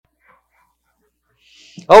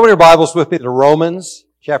Open your Bibles with me to Romans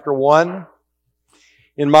chapter 1.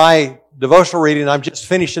 In my devotional reading, I'm just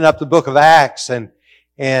finishing up the book of Acts, and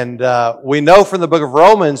we know from the book of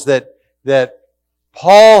Romans that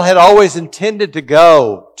Paul had always intended to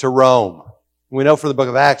go to Rome. We know from the book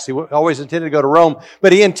of Acts he always intended to go to Rome,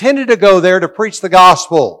 but he intended to go there to preach the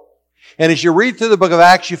gospel. And as you read through the book of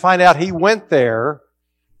Acts, you find out he went there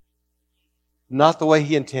not the way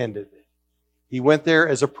he intended. He went there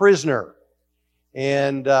as a prisoner.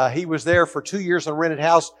 And he was there for 2 years in a rented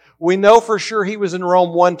house. We know for sure he was in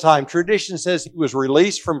Rome one time. Tradition says he was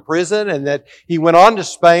released from prison and that he went on to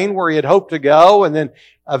Spain where he had hoped to go, and then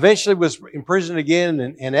eventually was imprisoned again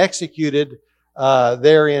and executed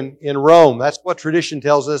there in Rome. That's what tradition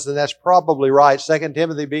tells us, and that's probably right. 2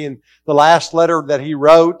 Timothy being the last letter that he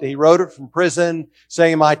wrote it from prison,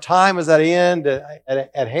 saying, "My time is at end,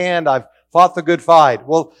 at hand. I've fought the good fight."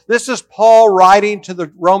 Well, this is Paul writing to the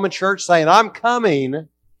Roman church saying, "I'm coming,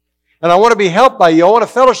 and I want to be helped by you. I want to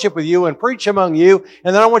fellowship with you and preach among you,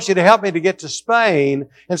 and then I want you to help me to get to Spain."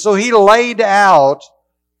 And so he laid out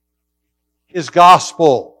his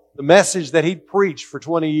gospel, the message that he'd preached for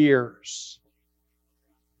 20 years.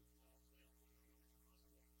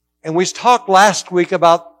 And we talked last week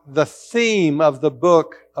about the theme of the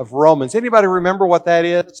book of Romans. Anybody remember what that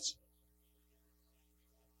is?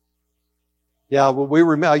 Yeah,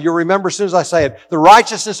 well, you'll remember as soon as I say it. The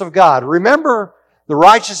righteousness of God. Remember the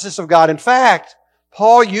righteousness of God. In fact,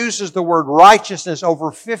 Paul uses the word righteousness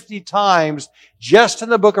over 50 times just in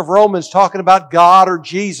the book of Romans, talking about God or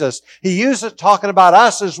Jesus. He uses it talking about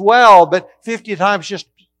us as well, but 50 times just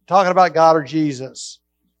talking about God or Jesus.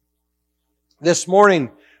 This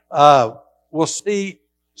morning, we'll see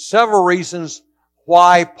several reasons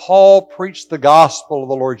why Paul preached the gospel of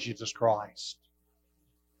the Lord Jesus Christ.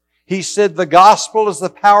 He said the gospel is the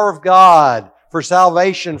power of God for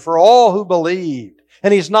salvation for all who believed.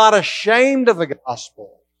 And he's not ashamed of the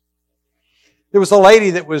gospel. There was a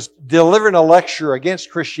lady that was delivering a lecture against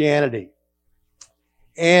Christianity.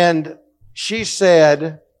 And she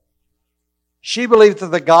said she believed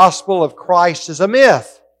that the gospel of Christ is a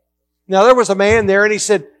myth. Now there was a man there and he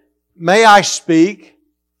said, "May I speak?"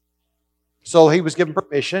 So he was given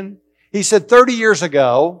permission. He said, 30 years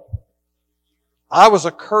ago, I was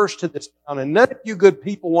a curse to this town, and none of you good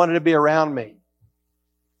people wanted to be around me.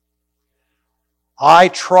 I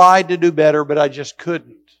tried to do better, but I just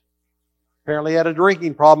couldn't. Apparently he had a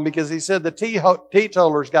drinking problem because he said the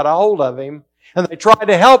teetotalers got a hold of him, and they tried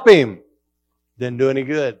to help him. Didn't do any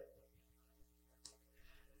good.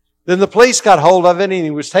 Then the police got hold of it, and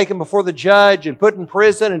he was taken before the judge and put in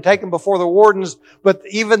prison and taken before the wardens, but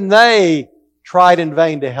even they tried in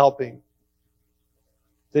vain to help him.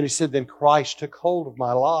 Then he said, then Christ took hold of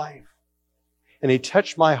my life. And He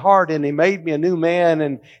touched my heart and He made me a new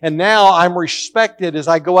man. And now I'm respected as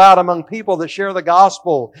I go out among people that share the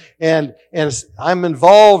gospel. And I'm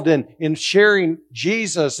involved in sharing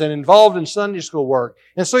Jesus and involved in Sunday school work.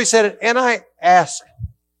 And so he said, and I ask,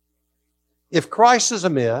 if Christ is a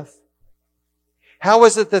myth, how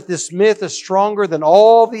is it that this myth is stronger than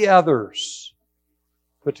all the others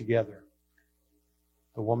put together?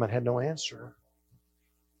 The woman had no answer.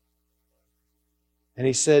 And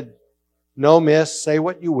he said, no, miss, say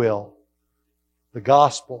what you will. The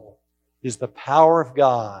gospel is the power of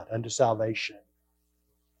God unto salvation.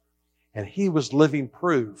 And he was living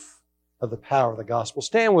proof of the power of the gospel.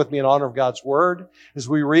 Stand with me in honor of God's Word. As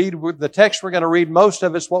we read, the text we're going to read, most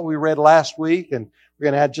of it's what we read last week, and we're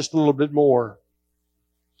going to add just a little bit more.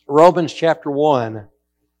 Romans chapter 1,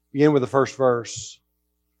 begin with the first verse.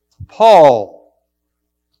 Paul,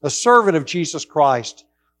 a servant of Jesus Christ,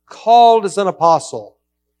 called as an apostle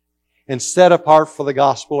and set apart for the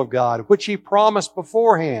gospel of God, which He promised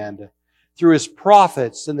beforehand through His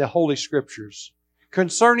prophets in the Holy Scriptures,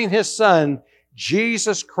 concerning His Son,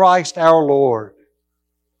 Jesus Christ our Lord,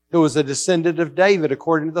 who was a descendant of David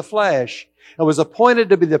according to the flesh, and was appointed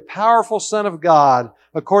to be the powerful Son of God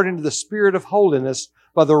according to the Spirit of holiness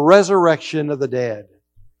by the resurrection of the dead.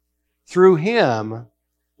 Through Him,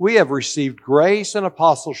 we have received grace and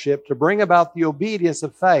apostleship to bring about the obedience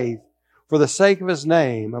of faith for the sake of His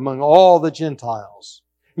name among all the Gentiles,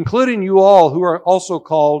 including you all who are also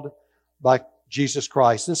called by Jesus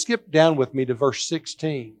Christ. And skip down with me to verse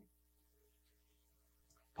 16.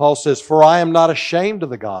 Paul says, for I am not ashamed of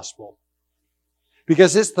the gospel,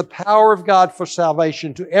 because it's the power of God for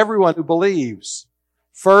salvation to everyone who believes,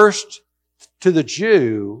 first to the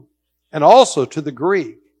Jew and also to the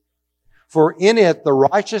Greek. For in it the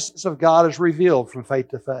righteousness of God is revealed from faith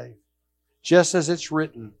to faith. Just as it's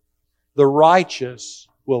written, the righteous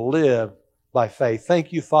will live by faith.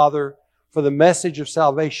 Thank you, Father, for the message of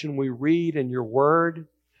salvation we read in your Word.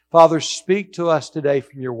 Father, speak to us today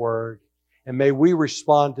from your Word. And may we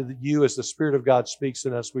respond to you as the Spirit of God speaks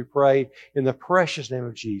in us. We pray in the precious name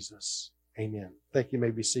of Jesus. Amen. Thank you. You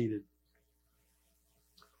may be seated.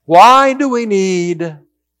 Why do we need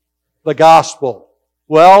the gospel?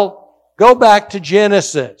 Well, go back to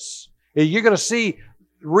Genesis. You're going to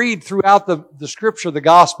read throughout the Scripture the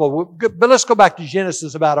gospel. But let's go back to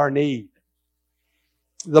Genesis about our need.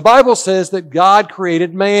 The Bible says that God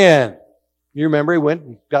created man. You remember, He went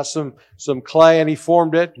and got some clay and He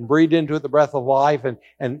formed it and breathed into it the breath of life.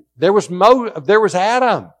 And there was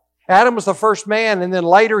Adam. Adam was the first man, and then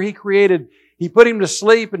later He put him to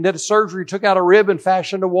sleep and did a surgery, took out a rib and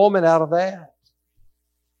fashioned a woman out of that.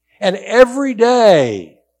 And every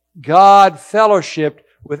day, God fellowshiped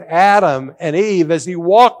with Adam and Eve as He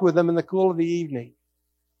walked with them in the cool of the evening.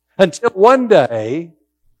 Until one day,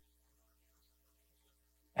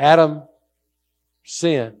 Adam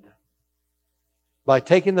sinned by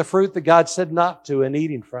taking the fruit that God said not to and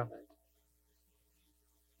eating from it.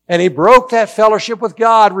 And he broke that fellowship with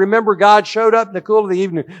God. Remember, God showed up in the cool of the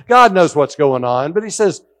evening. God knows what's going on. But He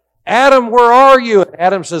says, Adam, where are you? And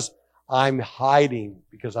Adam says, I'm hiding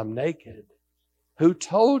because I'm naked. Who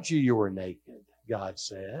told you you were naked? God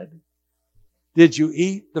said. Did you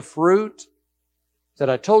eat the fruit that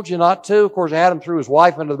I told you not to? Of course, Adam threw his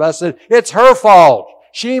wife under the bus and said, it's her fault.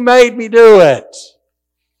 She made me do it.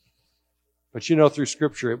 But through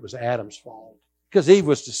Scripture, it was Adam's fault because Eve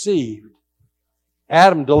was deceived.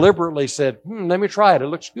 Adam deliberately said, let me try it. It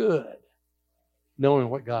looks good, knowing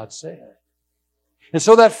what God said. And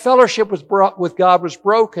so that fellowship with God was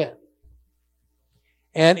broken.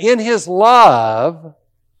 And in His love,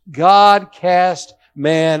 God cast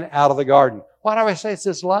man out of the garden. Why do I say it's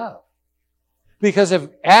His love? Because if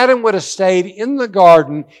Adam would have stayed in the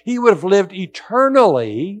garden, he would have lived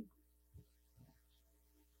eternally,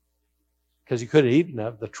 because he could have eaten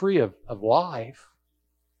of the tree of life.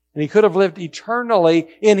 And he could have lived eternally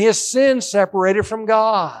in his sin separated from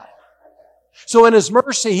God. So in His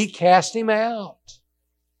mercy, He cast him out.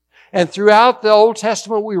 And throughout the Old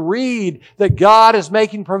Testament, we read that God is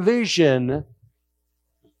making provision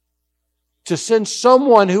to send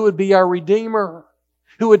someone who would be our Redeemer,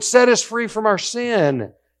 who would set us free from our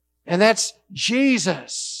sin. And that's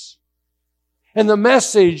Jesus. And the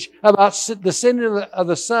message about the sending of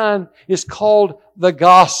the Son is called the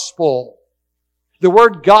gospel. The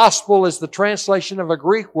word gospel is the translation of a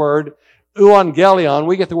Greek word, euangelion.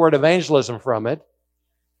 We get the word evangelism from it.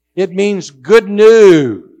 It means good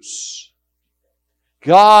news.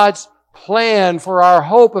 God's plan for our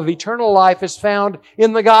hope of eternal life is found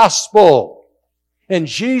in the gospel. And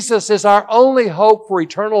Jesus is our only hope for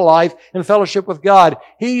eternal life and fellowship with God.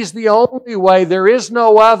 He's the only way. There is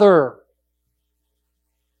no other.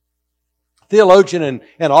 Theologian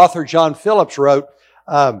and author John Phillips wrote,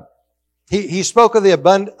 he spoke of the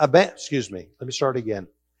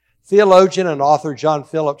Theologian and author John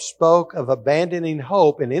Phillips spoke of abandoning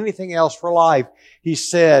hope in anything else for life. He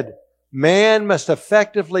said, man must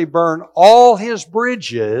effectively burn all his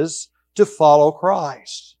bridges to follow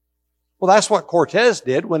Christ. Well, that's what Cortez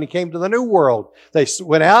did when he came to the New World. They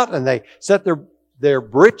went out and they set their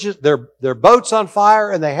bridges, their boats on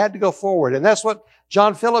fire, and they had to go forward. And that's what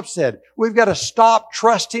John Phillips said. We've got to stop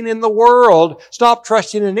trusting in the world, stop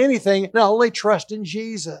trusting in anything, and only trust in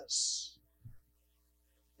Jesus.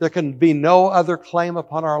 There can be no other claim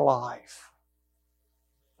upon our life.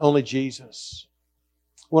 Only Jesus.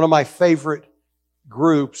 One of my favorite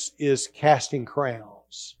groups is Casting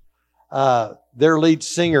Crowns. Their lead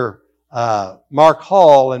singer, Mark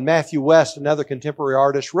Hall, and Matthew West, another contemporary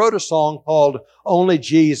artist, wrote a song called Only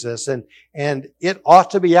Jesus, and it ought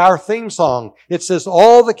to be our theme song. It says,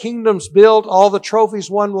 all the kingdoms built, all the trophies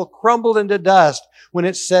won will crumble into dust when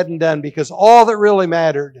it's said and done, because all that really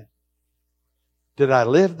mattered, did I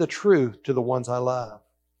live the truth to the ones I love?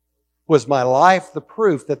 Was my life the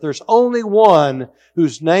proof that there's only one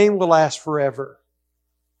whose name will last forever?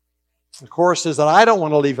 The chorus says that I don't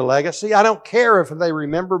want to leave a legacy. I don't care if they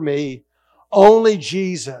remember me. Only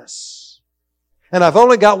Jesus. And I've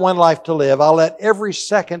only got one life to live. I'll let every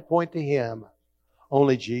second point to Him.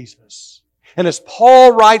 Only Jesus. And as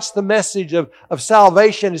Paul writes the message of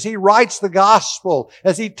salvation, as he writes the gospel,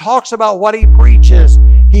 as he talks about what he preaches,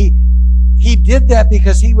 he did that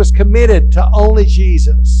because he was committed to only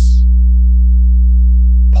Jesus.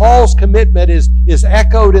 Paul's commitment is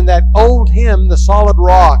echoed in that old hymn, The Solid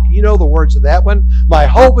Rock. You know the words of that one. My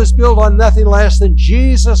hope is built on nothing less than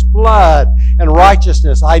Jesus' blood and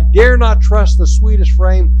righteousness. I dare not trust the sweetest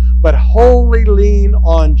frame, but wholly lean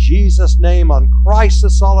on Jesus' name. On Christ the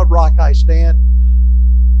solid rock I stand.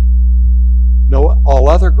 No, all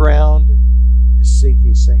other ground is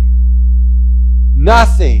sinking sand.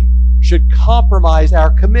 Nothing should compromise our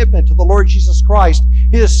commitment to the Lord Jesus Christ.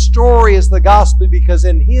 His story is the gospel, because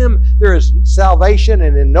in Him there is salvation,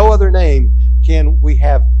 and in no other name can we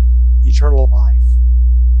have eternal life.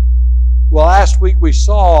 Well, last week we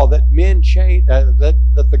saw that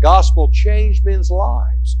that the gospel changed men's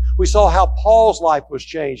lives. We saw how Paul's life was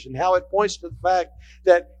changed and how it points to the fact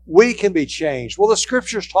that we can be changed. Well, the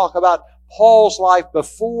Scriptures talk about Paul's life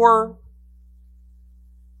before,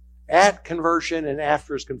 at conversion, and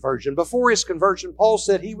after his conversion. Before his conversion, Paul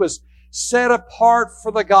said he was set apart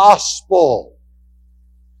for the gospel.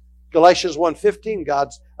 Galatians 1:15,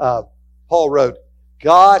 Paul wrote,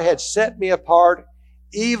 God had set me apart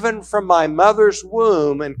even from my mother's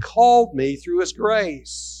womb and called me through His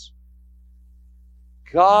grace.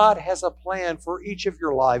 God has a plan for each of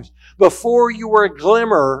your lives. Before you were a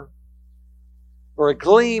glimmer or a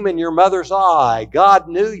gleam in your mother's eye, God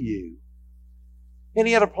knew you. And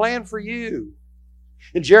He had a plan for you.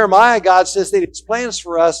 In Jeremiah, God says that His plans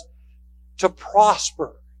for us to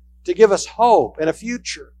prosper, to give us hope and a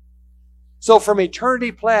future. So from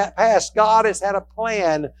eternity past, God has had a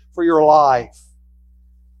plan for your life.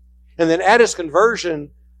 And then at his conversion,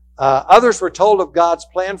 others were told of God's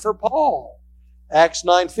plan for Paul. Acts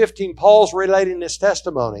 9:15, Paul's relating his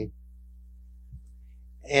testimony.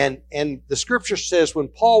 And the Scripture says, when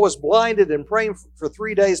Paul was blinded and praying for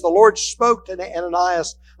 3 days, the Lord spoke to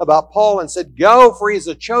Ananias about Paul and said, Go, for he is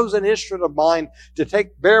a chosen instrument of mine to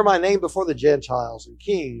bear my name before the Gentiles and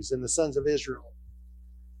kings and the sons of Israel.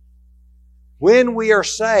 When we are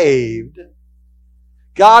saved,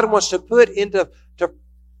 God wants to put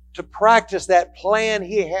to practice that plan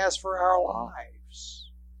He has for our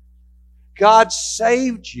lives. God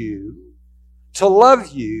saved you to love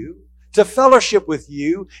you, to fellowship with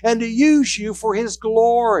you, and to use you for His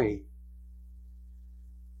glory.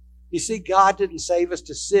 You see, God didn't save us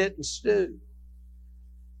to sit and stew.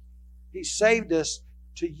 He saved us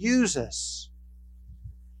to use us.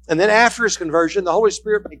 And then after his conversion, the Holy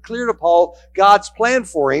Spirit made clear to Paul God's plan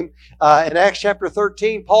for him. In Acts chapter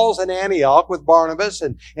 13, Paul's in Antioch with Barnabas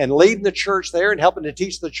and leading the church there and helping to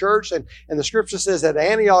teach the church. And the Scripture says at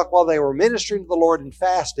Antioch, while they were ministering to the Lord and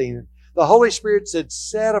fasting, the Holy Spirit said,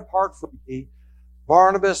 Set apart for me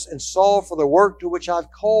Barnabas and Saul for the work to which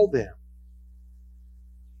I've called them.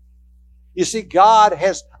 You see, God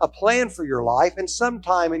has a plan for your life, and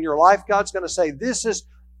sometime in your life, God's going to say, This is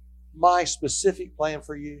my specific plan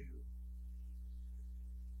for you.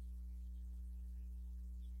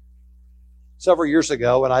 Several years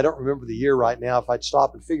ago, and I don't remember the year right now, if I'd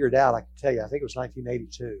stop and figure it out, I could tell you, I think it was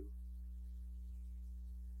 1982.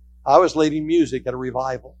 I was leading music at a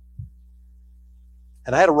revival.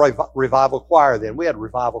 And I had a revival choir then. We had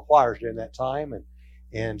revival choirs during that time.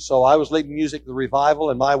 And so I was leading music at the revival,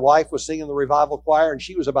 and my wife was singing the revival choir, and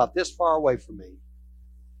she was about this far away from me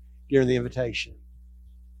during the invitation.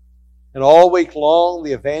 And all week long,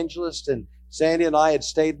 the evangelist and Sandy and I had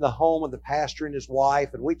stayed in the home of the pastor and his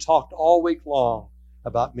wife, and we talked all week long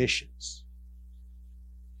about missions.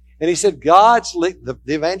 And he said, the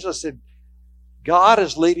evangelist said, God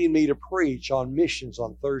is leading me to preach on missions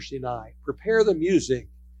on Thursday night. Prepare the music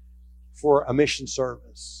for a mission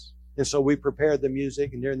service. And so we prepared the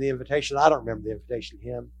music, and during the invitation, I don't remember the invitation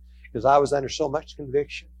hymn because I was under so much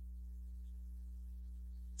conviction.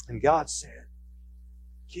 And God said,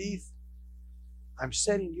 Keith, I'm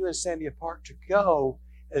setting you and Sandy apart to go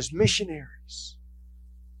as missionaries.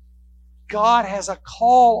 God has a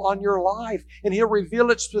call on your life, and He'll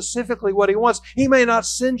reveal it specifically what He wants. He may not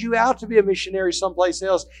send you out to be a missionary someplace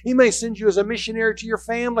else. He may send you as a missionary to your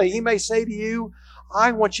family. He may say to you,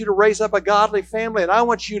 I want you to raise up a godly family, and I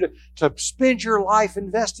want you to spend your life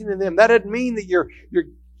investing in them. That doesn't mean that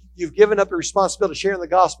you've given up the responsibility of sharing the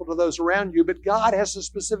gospel to those around you, but God has a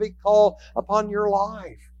specific call upon your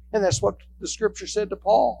life. And that's what the Scripture said to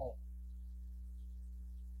Paul.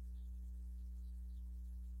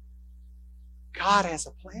 God has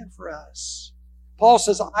a plan for us. Paul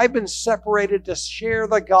says, I've been separated to share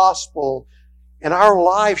the gospel, and our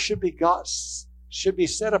life should be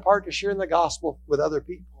set apart to sharing the gospel with other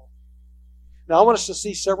people. Now, I want us to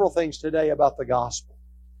see several things today about the gospel,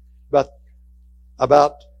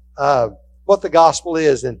 about what the gospel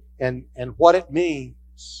is and what it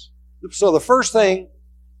means. So the first thing,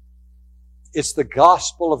 it's the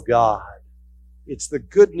gospel of God. It's the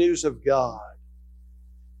good news of God.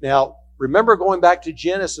 Now, remember going back to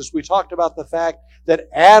Genesis, we talked about the fact that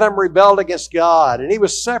Adam rebelled against God and he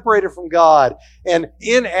was separated from God. And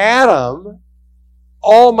in Adam,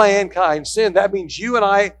 all mankind sinned. That means you and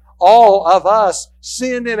I, all of us,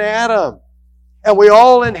 sinned in Adam. And we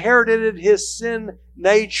all inherited his sin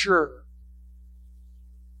nature.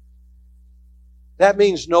 That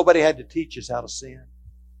means nobody had to teach us how to sin.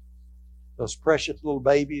 Those precious little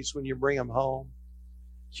babies, when you bring them home,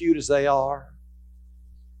 cute as they are,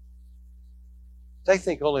 they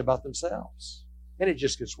think only about themselves. And it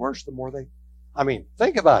just gets worse the more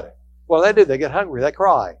think about it. Well, they do. They get hungry. They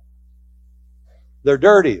cry. They're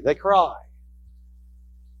dirty. They cry.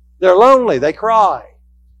 They're lonely. They cry.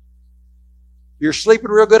 You're sleeping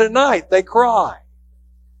real good at night. They cry.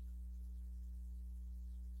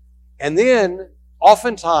 And then,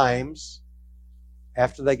 oftentimes,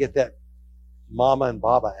 after they get that mama and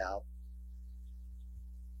baba out,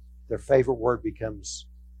 their favorite word becomes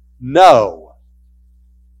no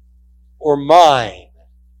or mine.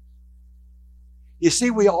 You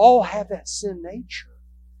see, we all have that sin nature.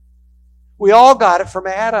 We all got it from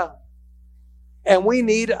Adam. And we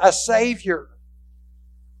need a Savior.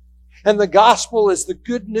 And the gospel is the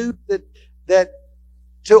good news that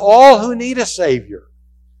to all who need a Savior.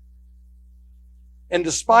 And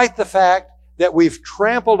despite the fact that we've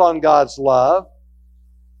trampled on God's love,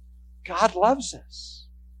 God loves us.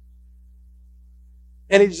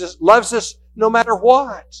 And He just loves us no matter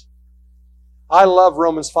what. I love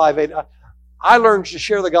Romans 5:8. I learned to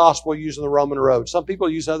share the gospel using the Roman road. Some people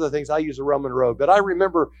use other things. I use the Roman road. But I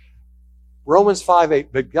remember Romans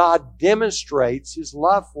 5:8. But God demonstrates His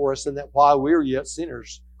love for us in that while we were yet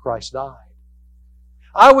sinners, Christ died.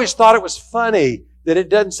 I always thought it was funny that it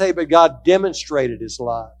doesn't say, but God demonstrated His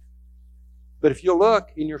love. But if you look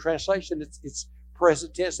in your translation, it's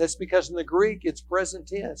present tense. That's because in the Greek, it's present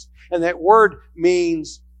tense. And that word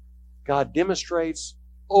means God demonstrates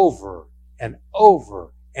over and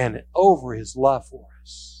over and over His love for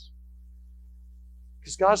us.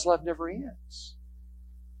 Because God's love never ends.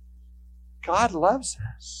 God loves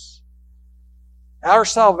us. Our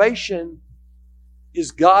salvation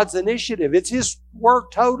is God's initiative. It's His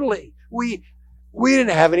work totally. We didn't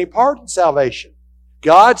have any part in salvation.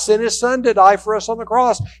 God sent His Son to die for us on the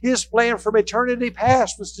cross. His plan from eternity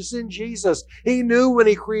past was to send Jesus. He knew when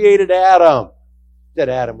He created Adam that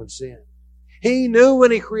Adam would sin. He knew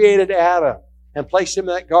when He created Adam and placed him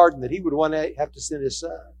in that garden that He would one day have to send His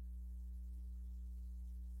Son.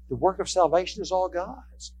 The work of salvation is all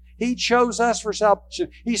God's. He chose us for salvation.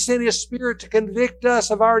 He sent His Spirit to convict us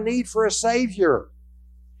of our need for a Savior.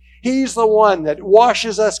 He's the one that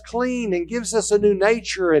washes us clean and gives us a new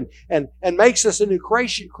nature and makes us a new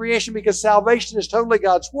creation because salvation is totally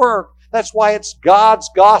God's work. That's why it's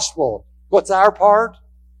God's gospel. What's our part?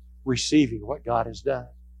 Receiving what God has done.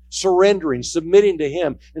 Surrendering, submitting to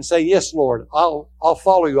Him and saying, yes, Lord, I'll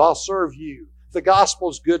follow You. I'll serve You. The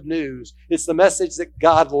gospel is good news. It's the message that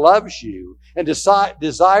God loves you and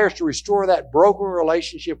desires to restore that broken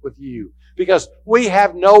relationship with you because we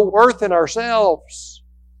have no worth in ourselves.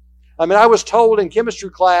 I was told in chemistry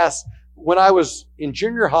class when I was in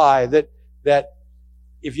junior high that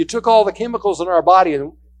if you took all the chemicals in our body,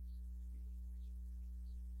 it'd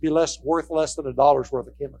be worth less than $1 worth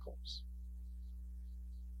of chemicals.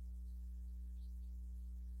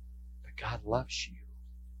 But God loves you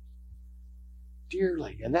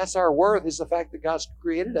dearly. And that's our worth, is the fact that God's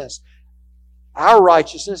created us. Our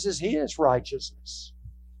righteousness is His righteousness.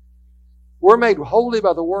 We're made holy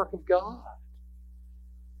by the work of God.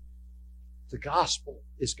 The gospel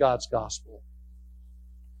is God's gospel.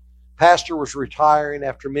 Pastor was retiring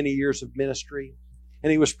after many years of ministry,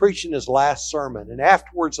 and he was preaching his last sermon. And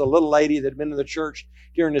afterwards, a little lady that had been in the church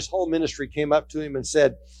during his whole ministry came up to him and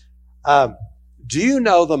said, do you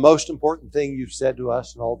know the most important thing you've said to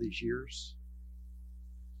us in all these years?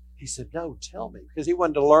 He said, no, tell me. Because he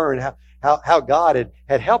wanted to learn how God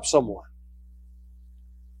had helped someone.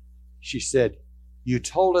 She said, you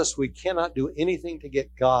told us we cannot do anything to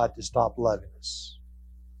get God to stop loving us.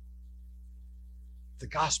 The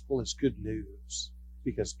gospel is good news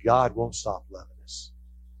because God won't stop loving us.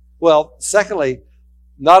 Well, secondly,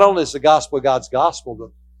 not only is the gospel God's gospel, but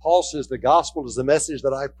Paul says the gospel is the message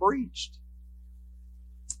that I preached.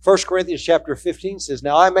 1 Corinthians chapter 15 says,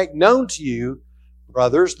 now I make known to you,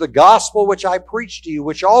 brothers, the gospel which I preached to you,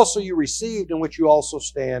 which also you received, in which you also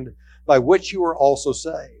stand, by which you were also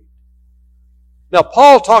saved. Now,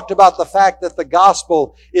 Paul talked about the fact that the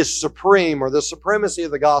gospel is supreme, or the supremacy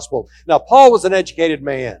of the gospel. Now, Paul was an educated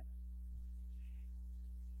man.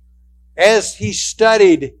 As he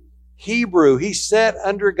studied Hebrew, he sat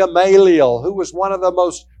under Gamaliel, who was one of the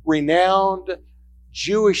most renowned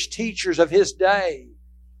Jewish teachers of his day.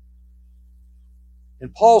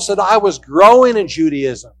 And Paul said, I was growing in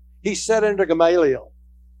Judaism. He sat under Gamaliel.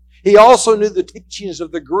 He also knew the teachings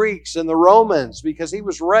of the Greeks and the Romans because he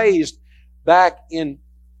was raised back in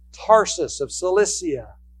Tarsus of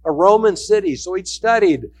Cilicia, a Roman city. So he'd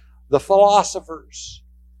studied the philosophers.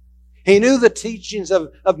 He knew the teachings of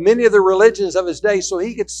many of the religions of his day, so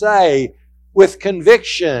he could say with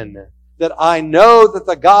conviction that I know that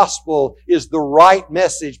the gospel is the right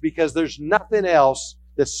message because there's nothing else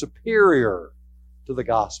that's superior to the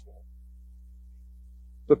gospel.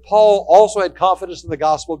 But Paul also had confidence in the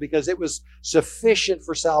gospel because it was sufficient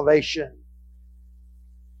for salvation.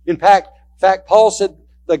 In fact, Paul said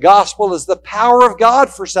the gospel is the power of God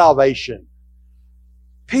for salvation.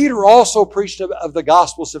 Peter also preached of the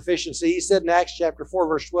gospel sufficiency. He said in Acts chapter 4,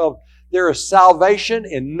 verse 12, there is salvation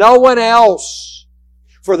in no one else,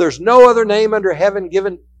 for there's no other name under heaven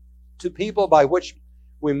given to people by which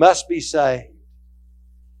we must be saved.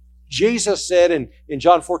 Jesus said in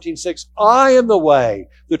John 14:6, I am the way,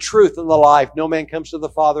 the truth, and the life. No man comes to the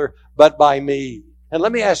Father but by me. And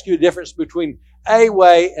let me ask you a difference between a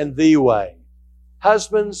way and the way.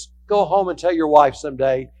 Husbands, go home and tell your wife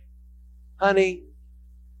someday, honey,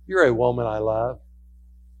 you're a woman I love.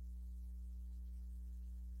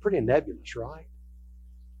 Pretty nebulous, right?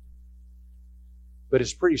 But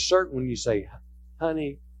it's pretty certain when you say,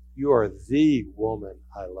 honey, you are the woman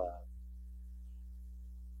I love.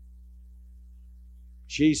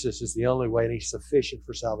 Jesus is the only way and He's sufficient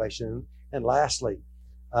for salvation. And lastly,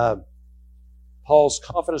 Paul's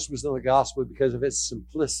confidence was in the gospel because of its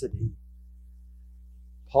simplicity.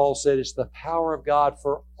 Paul said it's the power of God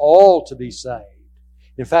for all to be saved.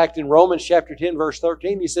 In fact, in Romans chapter 10, verse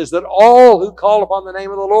 13, he says that all who call upon the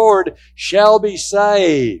name of the Lord shall be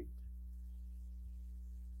saved.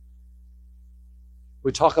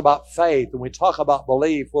 We talk about faith and we talk about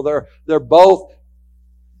belief. Well, they're both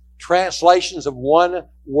translations of one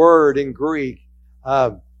word in Greek.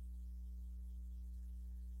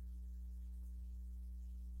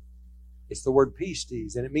 It's the word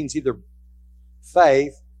pistis, and it means either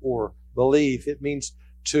faith or belief. It means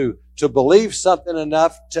to believe something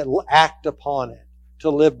enough to act upon it, to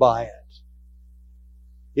live by it.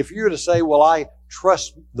 If you were to say, well, I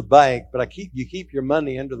trust the bank, but you keep your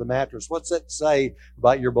money under the mattress, what's that say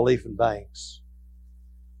about your belief in banks?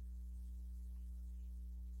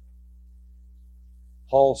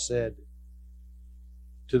 Paul said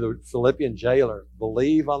to the Philippian jailer,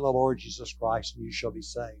 believe on the Lord Jesus Christ and you shall be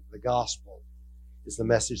saved. The gospel is the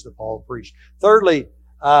message that Paul preached. Thirdly,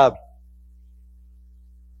 the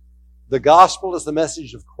gospel is the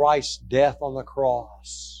message of Christ's death on the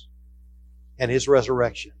cross and His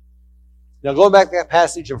resurrection. Now, going back to that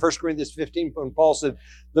passage in 1 Corinthians 15, when Paul said,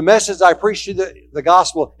 the message I preached to you, the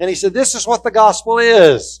gospel, and he said, this is what the gospel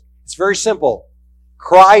is. It's very simple.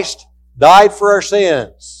 Christ died for our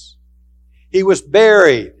sins. He was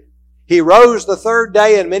buried. He rose the third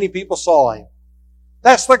day and many people saw Him.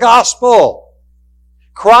 That's the gospel.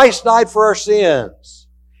 Christ died for our sins.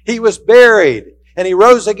 He was buried and He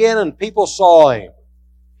rose again and people saw Him.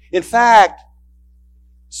 In fact,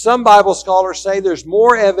 some Bible scholars say there's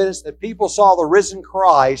more evidence that people saw the risen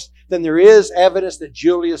Christ than there is evidence that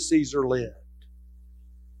Julius Caesar lived.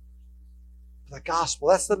 The gospel,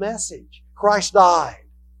 that's the message. Christ died.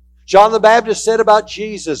 John the Baptist said about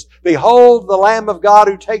Jesus, behold the Lamb of God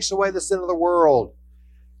who takes away the sin of the world.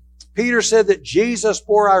 Peter said that Jesus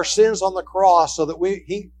bore our sins on the cross so that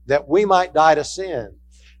we might die to sin.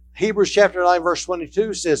 Hebrews chapter 9 verse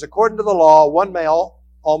 22 says, according to the law, one may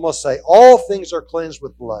almost say, all things are cleansed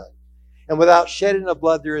with blood, and without shedding of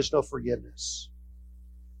blood there is no forgiveness.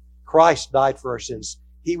 Christ died for our sins.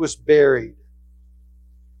 He was buried.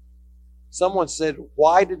 Someone said,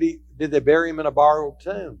 why did they bury Him in a borrowed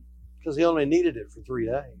tomb? Because He only needed it for 3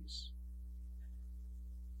 days.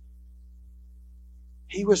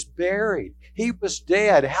 He was buried. He was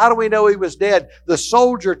dead. How do we know He was dead? The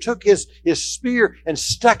soldier took his spear and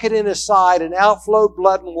stuck it in His side and outflowed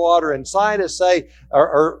blood and water. And scientists say,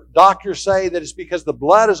 or doctors say that it's because the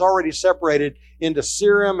blood is already separated into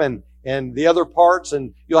serum and the other parts.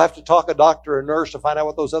 And you'll have to talk a doctor or nurse to find out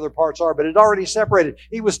what those other parts are. But it already separated.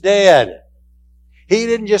 He was dead. He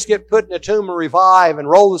didn't just get put in a tomb and revive and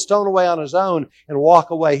roll the stone away on His own and walk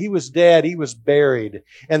away. He was dead. He was buried.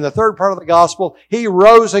 And the third part of the gospel, He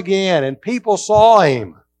rose again and people saw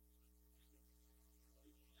Him.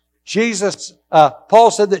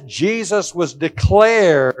 Paul said that Jesus was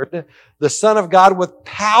declared the Son of God with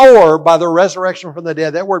power by the resurrection from the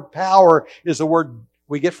dead. That word power is the word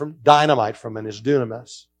we get from dynamite from it, is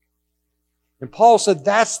dunamis. And Paul said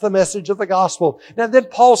that's the message of the gospel. Now then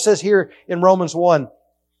Paul says here in Romans 1,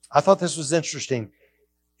 I thought this was interesting.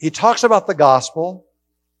 He talks about the gospel.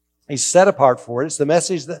 He's set apart for it. It's the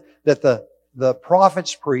message that the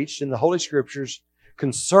prophets preached in the Holy Scriptures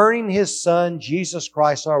concerning His Son, Jesus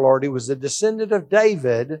Christ our Lord. He was a descendant of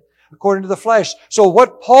David according to the flesh. So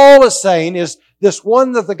what Paul is saying is this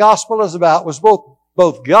one that the gospel is about was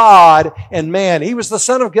both God and man. He was the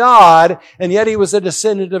Son of God, and yet He was a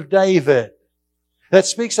descendant of David. That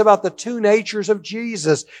speaks about the two natures of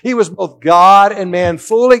Jesus. He was both God and man,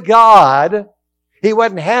 fully God. He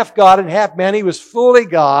wasn't half God and half man. He was fully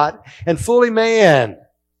God and fully man.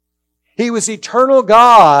 He was eternal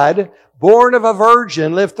God, born of a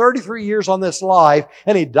virgin, lived 33 years on this life,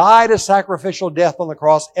 and He died a sacrificial death on the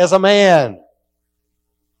cross as a man.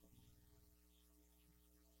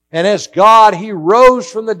 And as God, He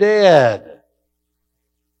rose from the dead.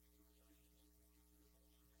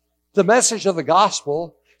 The message of the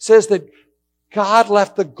gospel says that God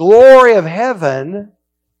left the glory of heaven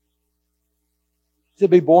to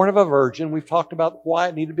be born of a virgin. We've talked about why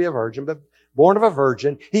it needed to be a virgin, but born of a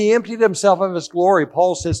virgin. He emptied Himself of His glory,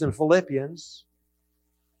 Paul says in Philippians.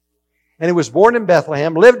 And He was born in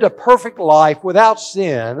Bethlehem, lived a perfect life without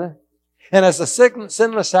sin, and as a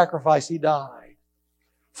sinless sacrifice, He died.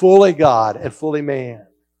 Fully God and fully man.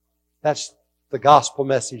 That's the gospel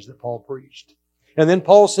message that Paul preached. And then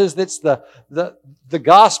Paul says that's the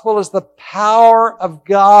gospel is the power of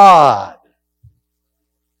God.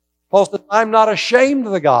 Paul says, I'm not ashamed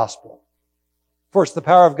of the gospel. For it's the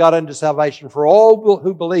power of God unto salvation for all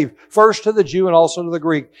who believe, first to the Jew and also to the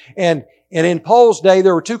Greek. And in Paul's day,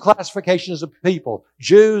 there were two classifications of people,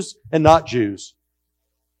 Jews and not Jews.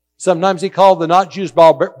 Sometimes he called the not Jews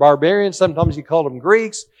barbarians, sometimes he called them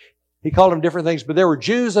Greeks. He called them different things, but there were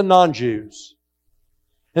Jews and non-Jews.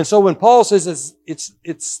 And so when Paul says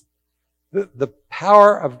it's the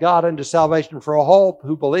power of God unto salvation for all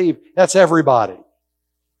who believe, that's everybody.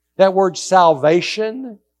 That word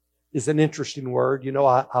salvation is an interesting word. You know,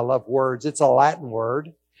 I love words. It's a Latin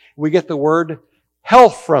word. We get the word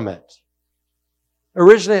health from it.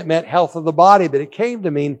 Originally it meant health of the body, but it came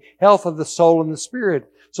to mean health of the soul and the spirit.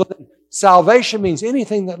 So salvation means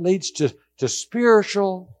anything that leads to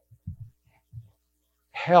spiritual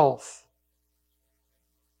health.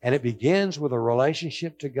 And it begins with a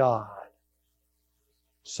relationship to God.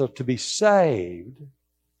 So to be saved,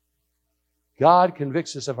 God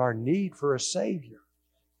convicts us of our need for a Savior.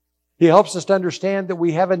 He helps us to understand that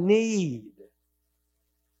we have a need.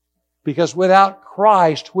 Because without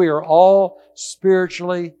Christ, we are all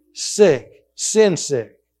spiritually sick, sin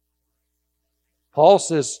sick. Paul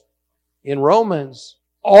says in Romans,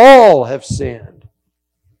 all have sinned.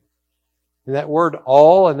 And that word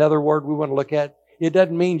all, another word we want to look at, it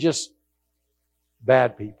doesn't mean just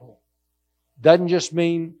bad people. Doesn't just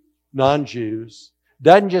mean non-Jews.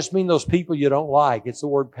 Doesn't just mean those people you don't like. It's the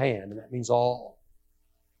word pan, and that means all.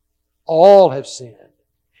 All have sinned.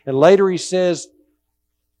 And later he says,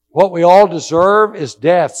 what we all deserve is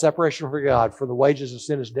death, separation from God, for the wages of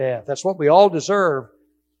sin is death. That's what we all deserve.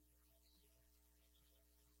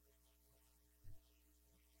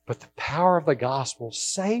 But the power of the gospel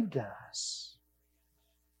saved us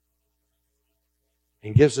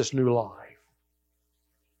and gives us new life.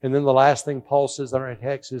 And then the last thing Paul says in our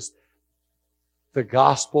text is the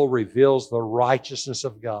gospel reveals the righteousness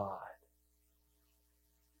of God.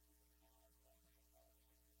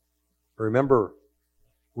 Remember,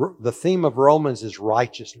 the theme of Romans is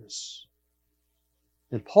righteousness.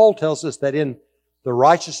 And Paul tells us that in the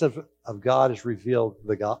righteousness of God is revealed,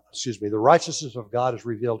 the righteousness of God is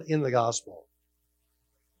revealed in the gospel.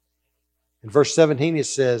 In verse 17 it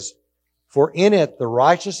says, for in it the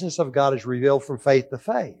righteousness of God is revealed from faith to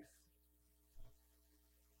faith.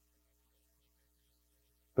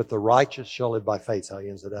 But the righteous shall live by faith. That's how he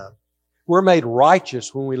ends it up. We're made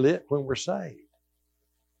righteous when we're saved.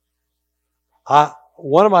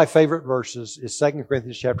 One of my favorite verses is 2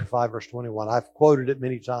 Corinthians chapter 5, verse 21. I've quoted it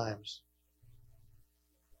many times.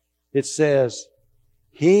 It says,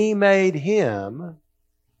 He made Him,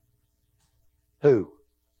 who?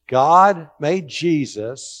 God made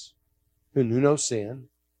Jesus, who knew no sin.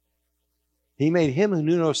 He made Him who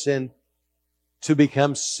knew no sin to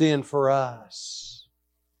become sin for us.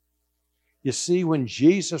 You see, when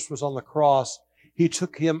Jesus was on the cross, He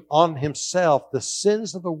took Him on Himself, the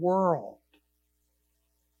sins of the world.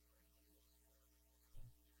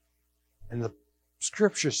 And the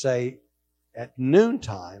Scriptures say, at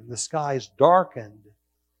noontime, the sky is darkened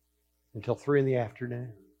until 3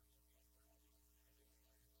 p.m.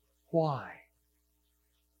 Why?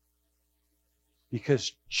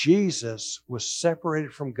 Because Jesus was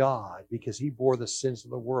separated from God because He bore the sins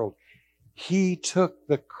of the world. He took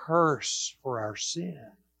the curse for our sin.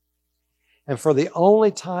 And for the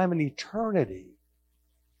only time in eternity,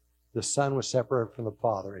 the Son was separated from the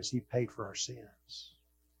Father as He paid for our sins.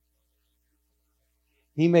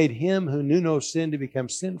 He made Him who knew no sin to become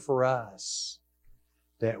sin for us,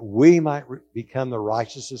 that we might become the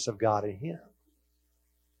righteousness of God in Him.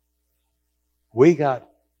 We got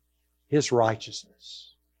His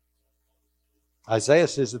righteousness. Isaiah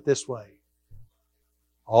says it this way: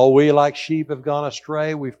 all we like sheep have gone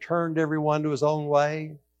astray. We've turned everyone to his own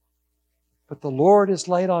way. But the Lord has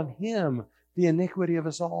laid on Him the iniquity of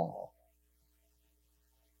us all.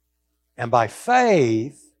 And by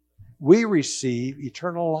faith, we receive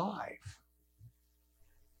eternal life.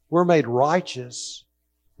 We're made righteous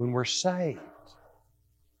when we're saved.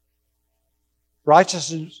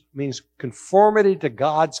 Righteousness means conformity to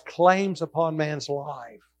God's claims upon man's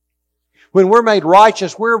life. When we're made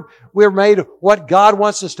righteous, we're made what God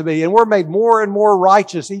wants us to be. And we're made more and more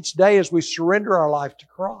righteous each day as we surrender our life to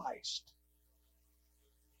Christ.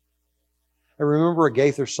 I remember a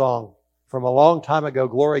Gaither song from a long time ago.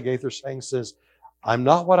 Gloria Gaither sang, says, I'm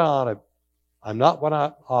not what I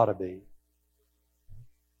ought to be.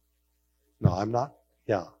 No, I'm not.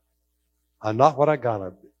 Yeah. I'm not what I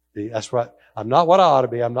gotta be. That's right. I'm not what I ought to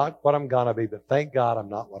be. I'm not what I'm gonna be. But thank God I'm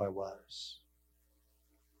not what I was.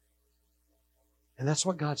 And that's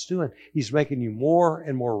what God's doing. He's making you more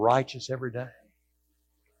and more righteous every day.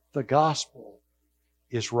 The gospel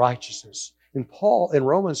is righteousness. In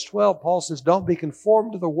Romans 12, Paul says, don't be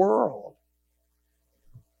conformed to the world.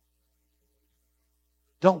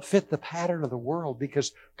 Don't fit the pattern of the world,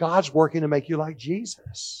 because God's working to make you like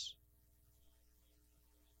Jesus.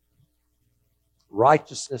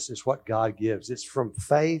 Righteousness is what God gives. It's from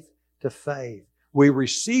faith to faith. We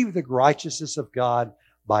receive the righteousness of God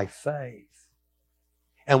by faith.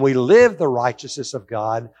 And we live the righteousness of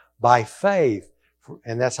God by faith.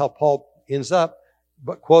 And that's how Paul ends up,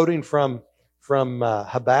 but quoting from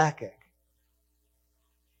Habakkuk.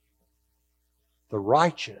 The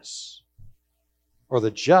righteous, or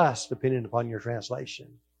the just, depending upon your translation,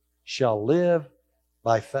 shall live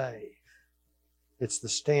by faith. It's the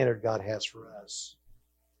standard God has for us.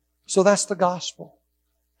 So that's the gospel.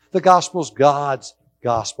 The gospel is God's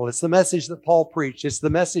gospel. It's the message that Paul preached. It's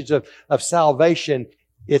the message of salvation.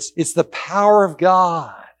 It's the power of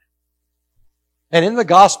God. And in the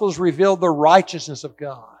gospel is revealed the righteousness of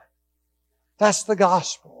God. That's the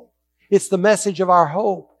gospel. It's the message of our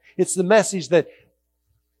hope. It's the message that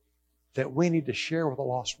we need to share with a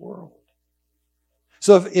lost world.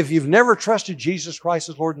 So if you've never trusted Jesus Christ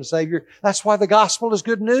as Lord and Savior, that's why the gospel is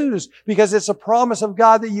good news, because it's a promise of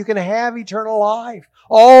God that you can have eternal life.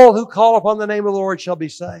 All who call upon the name of the Lord shall be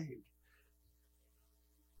saved.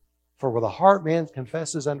 For with the heart man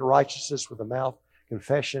confesses unto righteousness, with the mouth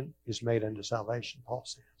confession is made unto salvation, Paul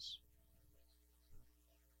says.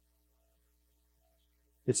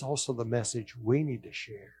 It's also the message we need to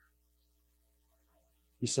share.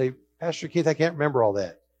 You say, Pastor Keith, I can't remember all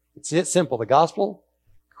that. It's simple. The gospel,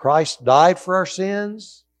 Christ died for our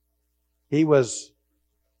sins. He was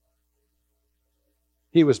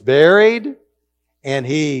buried, and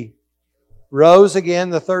He rose again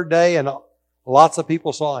the third day, and lots of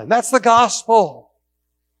people saw Him. That's the gospel.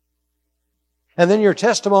 And then your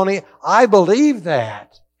testimony, I believe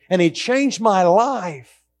that, and He changed my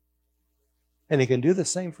life. And He can do the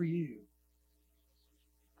same for you.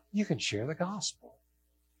 You can share the gospel.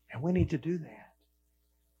 And we need to do that.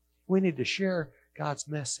 We need to share God's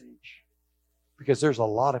message, because there's a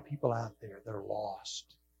lot of people out there that are lost.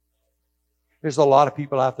 There's a lot of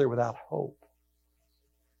people out there without hope.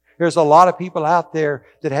 There's a lot of people out there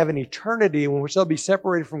that have an eternity in which they'll be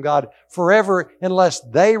separated from God forever unless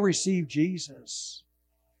they receive Jesus.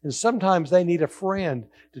 And sometimes they need a friend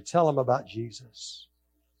to tell them about Jesus.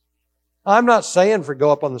 I'm not saying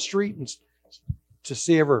go up on the street and to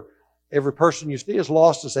see every person you see is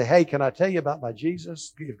lost to say, hey, can I tell you about my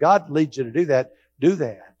Jesus? If God leads you to do that, do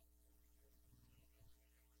that.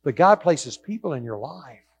 But God places people in your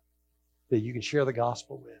life that you can share the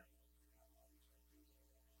gospel with.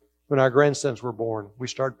 When our grandsons were born, we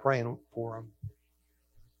started praying for them.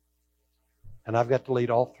 And I've got to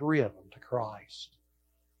lead all three of them to Christ.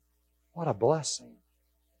 What a blessing.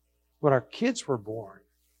 When our kids were born,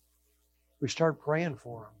 we started praying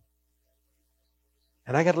for them.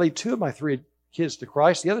 And I got to lead two of my three kids to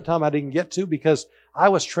Christ. The other time I didn't get to, because I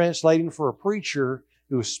was translating for a preacher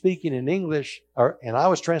who was speaking in English, and I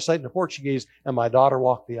was translating to Portuguese, and my daughter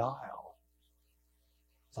walked the aisle.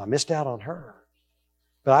 So I missed out on her.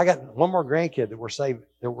 But I got one more grandkid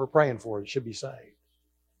that we're praying for that should be saved.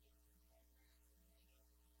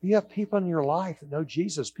 You have people in your life that know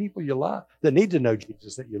Jesus, people you love, that need to know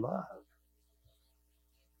Jesus that you love.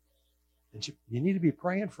 And you need to be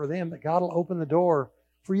praying for them, that God will open the door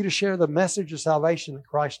for you to share the message of salvation that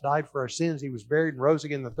Christ died for our sins. He was buried and rose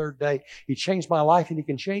again the third day. He changed my life and He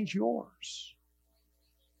can change yours.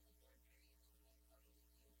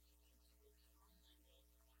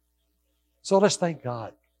 So let's thank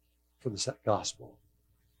God for the gospel.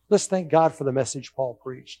 Let's thank God for the message Paul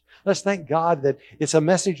preached. Let's thank God that it's a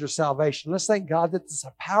message of salvation. Let's thank God that it's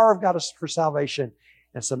the power of God for salvation,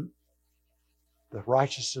 and the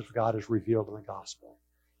righteousness of God is revealed in the gospel.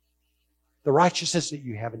 The righteousness that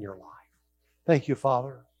you have in your life. Thank you,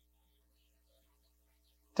 Father.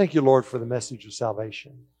 Thank you, Lord, for the message of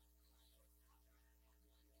salvation.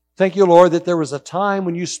 Thank you, Lord, that there was a time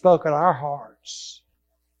when you spoke in our hearts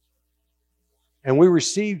and we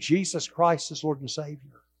received Jesus Christ as Lord and Savior.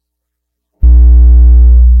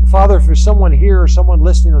 Father, if there's someone here or someone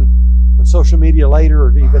listening on social media later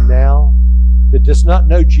or even now that does not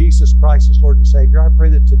know Jesus Christ as Lord and Savior, I pray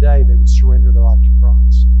that today they would surrender their life to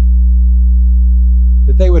Christ.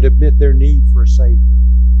 That they would admit their need for a Savior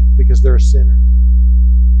because they're a sinner.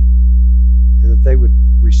 And that they would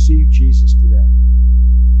receive Jesus today.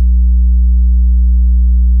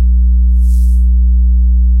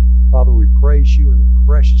 Father, we praise you in the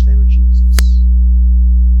precious